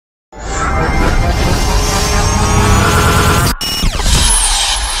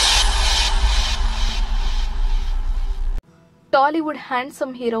Tollywood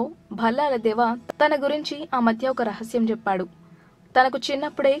handsome hero భల్లాల దేవ తన గురించి ఆ మధ్య ఒక రహస్యం చెప్పాడు. తనకు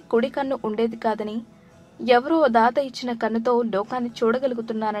చిన్నప్పుడే కుడి కన్ను ఉండేది కాదని, ఎవరో దాత ఇచ్చిన కన్నుతో లోకాన్ని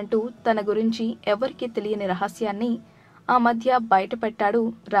చూడగలుగుతున్నానంటూ తన గురించి ఎవరికీ తెలియని రహస్యాన్ని ఆ మధ్య బయటపెట్టాడు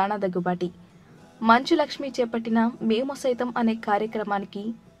రాణా దగ్గుబాటి. మంచు లక్ష్మి చేపట్టిన మేము సైతం అనే కార్యక్రమానికి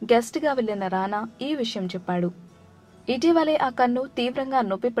గెస్ట్గా వెళ్లిన రానా ఈ విషయం చెప్పాడు. ఇటీవలే ఆ కన్ను తీవ్రంగా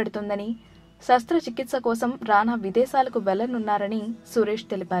నొప్పి పెడుతుందని, శస్త్రచికిత్స కోసం రానా విదేశాలకు వెళ్లనున్నారని సురేష్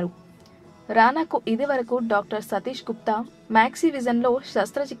తెలిపారు. రానాకు ఇదివరకు డాక్టర్ సతీష్ గుప్తా మ్యాక్సివిజన్లో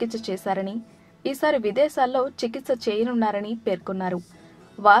శస్త్రచికిత్స చేశారని, ఈసారి విదేశాల్లో చికిత్స చేయనున్నారని పేర్కొన్నారు.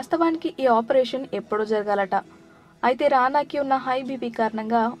 వాస్తవానికి ఈ ఆపరేషన్ ఎప్పుడో జరగాలట. అయితే రానాకి ఉన్న హై బీపీ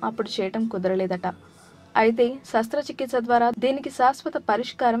కారణంగా అప్పుడు చేయటం కుదరలేదట. అయితే శస్త్రచికిత్స ద్వారా దీనికి శాశ్వత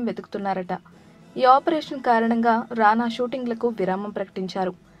పరిష్కారం వెతుకుతున్నారట. ఈ ఆపరేషన్ కారణంగా రానా షూటింగ్లకు విరామం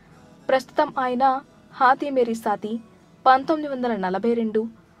ప్రకటించారు. ప్రస్తుతం ఆయన హాతీ మేరీ సాతి, 1942,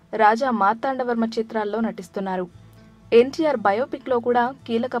 రాజా మార్తాండవర్మ చిత్రాల్లో నటిస్తున్నారు. ఎన్టీఆర్ బయోపిక్ లో కూడా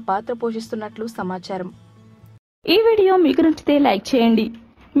కీలక పాత్ర పోషిస్తున్నట్లు సమాచారం. ఈ వీడియో మీకు నచ్చితే లైక్ చేయండి.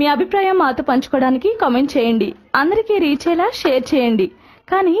 మీ అభిప్రాయం మాతో పంచుకోవడానికి కామెంట్ చేయండి. అందరికీ రీచ్ అయ్యేలా షేర్ చేయండి.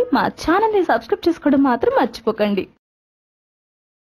 కానీ మా ఛానల్ని సబ్స్క్రైబ్ చేసుకోవడం మాత్రం మర్చిపోకండి.